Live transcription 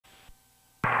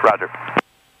Roger.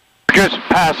 Just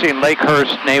passing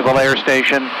Lakehurst Naval Air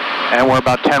Station, and we're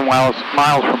about 10 miles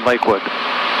from Lakewood.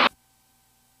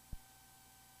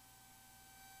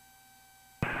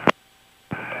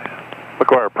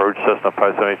 McGuire approach, Cessna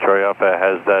 578 Charlie Alpha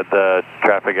has that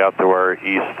traffic out to our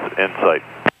east in sight.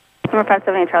 Number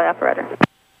 578 Charlie Alpha, roger.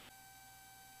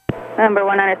 Number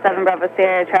 197 Bravo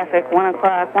Sierra, traffic 1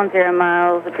 o'clock, 10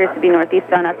 miles, appears to be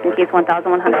northeastbound, Austin Keys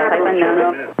 1100, type in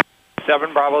no.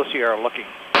 7 Bravo Sierra, looking.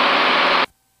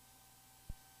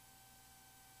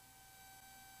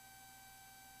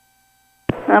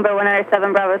 Number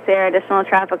 197 Bravo Sierra, additional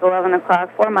traffic 11 o'clock,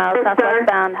 4 miles,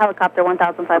 southwestbound, helicopter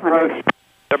 1500.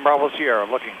 7 Bravo Sierra,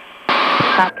 looking.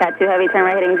 Topcat 2 Heavy, turn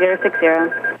right heading 060.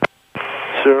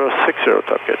 060,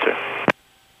 Topcat 2.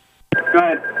 Go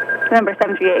ahead. Number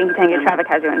 738 Yankee Tango, traffic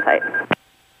has you in sight.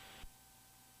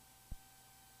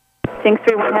 Sync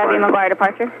 31 Heavy, McGuire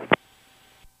departure.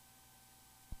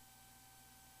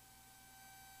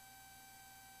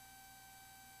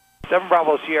 Seven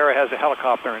Bravo Sierra has a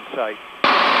helicopter in sight.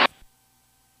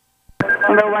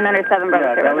 Number 197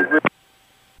 Bravo Sierra.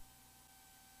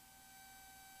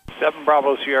 7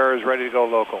 Bravo Sierra is ready to go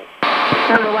local.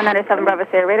 Number 197 Bravo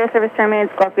Sierra, radio service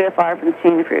terminated, Squawk VFR from the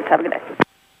change of routes. Have a good day.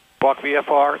 Squawk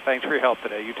VFR, thanks for your help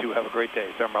today. You too have a great day.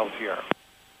 7 Bravo Sierra.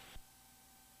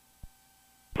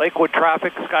 Lakewood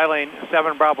traffic, Skylane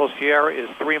 7 Bravo Sierra is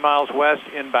 3 miles west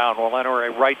inbound. We'll enter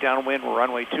a right downwind,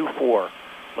 runway 24,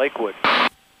 Lakewood.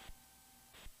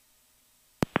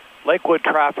 Lakewood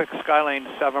traffic, Skylane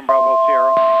 7 Bravo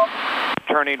Sierra,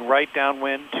 turning right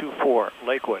downwind 24,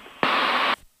 Lakewood.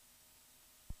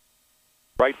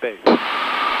 Right base.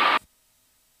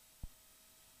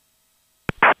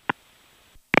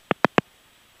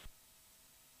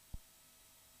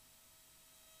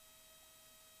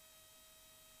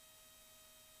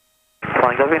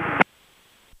 Flying Delphine.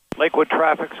 Lakewood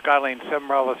traffic, Skylane 7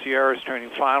 Bravo Sierra is turning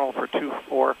final for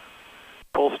 24,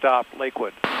 full stop,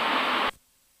 Lakewood.